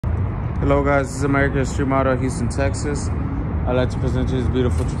Hello guys, this is American Street Model, Houston, Texas. I'd like to present you this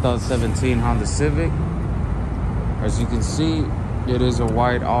beautiful 2017 Honda Civic. As you can see, it is a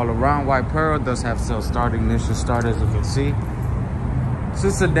white all-around white pearl. It does have self-start, ignition start, as you can see. It's a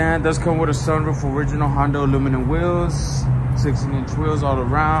sedan, does come with a sunroof, original Honda aluminum wheels, 16-inch wheels all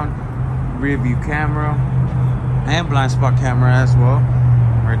around, rear view camera, and blind spot camera as well,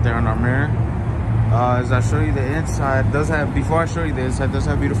 right there on our mirror. As I show you the inside, before I show you the inside, does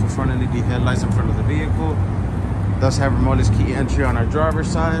have beautiful front LED headlights in front of the vehicle. Does have remoteless key entry on our driver's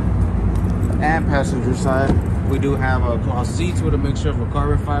side and passenger side. We do have cloth seats with a mixture of a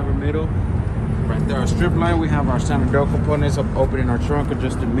carbon fiber middle. Right there, our strip line, we have our standard door components of opening our trunk,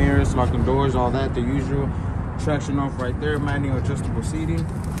 adjusted mirrors, locking doors, all that, the usual. Traction off right there, manual adjustable seating.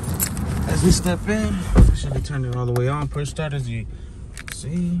 As we step in, actually turn it all the way on, push start, as you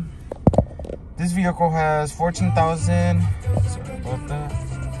see. This vehicle has 14,000, sorry about that.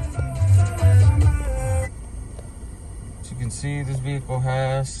 As you can see, this vehicle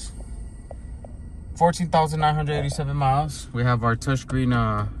has 14,987 miles. We have our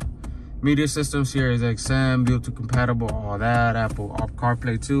touchscreen media systems here, is XM, Bluetooth compatible, all that, Apple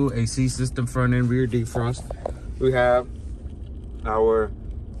CarPlay 2, AC system, front and rear defrost. We have our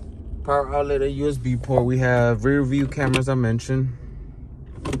power outlet, a USB port. We have rear view cameras, I mentioned.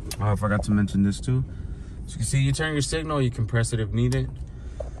 I forgot to mention this too. As you can see, you turn your signal, you can press it if needed.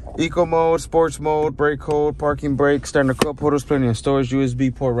 Eco mode, sports mode, brake hold, parking brake, standard cup holders, plenty of storage,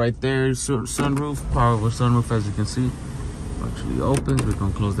 USB port right there, sunroof, powerful sunroof, as you can see. Actually opens, we're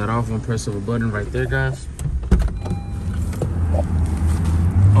gonna close that off, one press of a button right there, guys.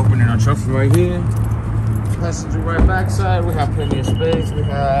 Opening our trunk from right here. Passenger right backside, we have plenty of space. We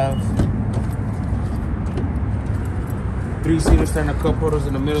have 3-seater standard cup holders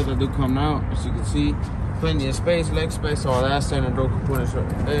in the middle that do come out, as you can see. Plenty of space, leg space, all that, standard door components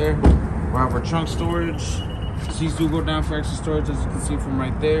right there. We have our trunk storage. Seats do go down for extra storage, as you can see from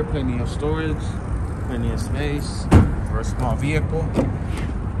right there. Plenty of storage, plenty of space for a small vehicle.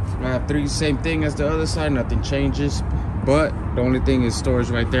 We have same thing as the other side, nothing changes, but the only thing is storage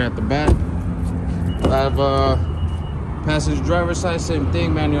right there at the back. I have passenger driver side, same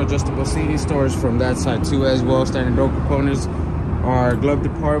thing, manual adjustable seating, storage from that side too as well. Standard door components, our glove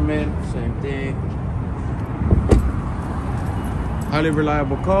department, same thing. Highly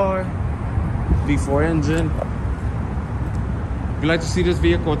reliable car, V4 engine. If you'd like to see this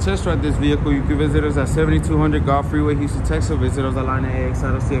vehicle, test drive this vehicle, you can visit us at 7200 Golf Freeway, Houston, Texas. Visit us online at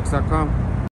axautocx.com.